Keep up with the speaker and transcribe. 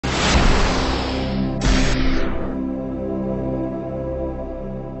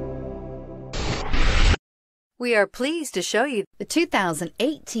We are pleased to show you the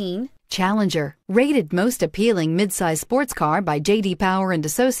 2018 Challenger. Rated most appealing midsize sports car by J.D. Power and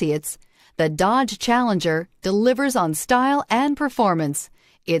Associates, the Dodge Challenger delivers on style and performance.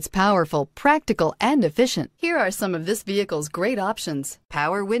 It's powerful, practical, and efficient. Here are some of this vehicle's great options: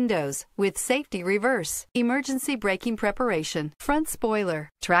 power windows with safety reverse, emergency braking preparation, front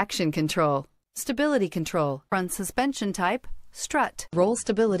spoiler, traction control, stability control, front suspension type, strut, roll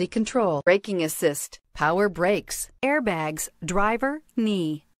stability control, braking assist, power brakes, airbags, driver,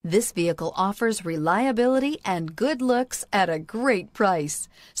 knee. This vehicle offers reliability and good looks at a great price.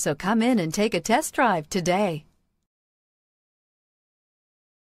 So come in and take a test drive today.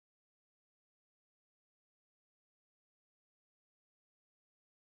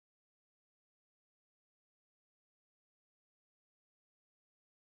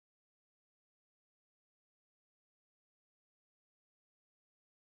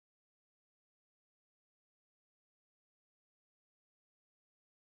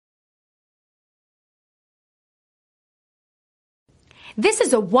 This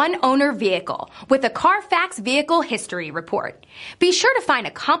is a one-owner vehicle with a Carfax Vehicle History Report. Be sure to find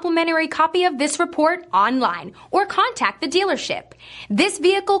a complimentary copy of this report online or contact the dealership. This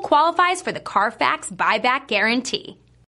vehicle qualifies for the Carfax Buyback Guarantee.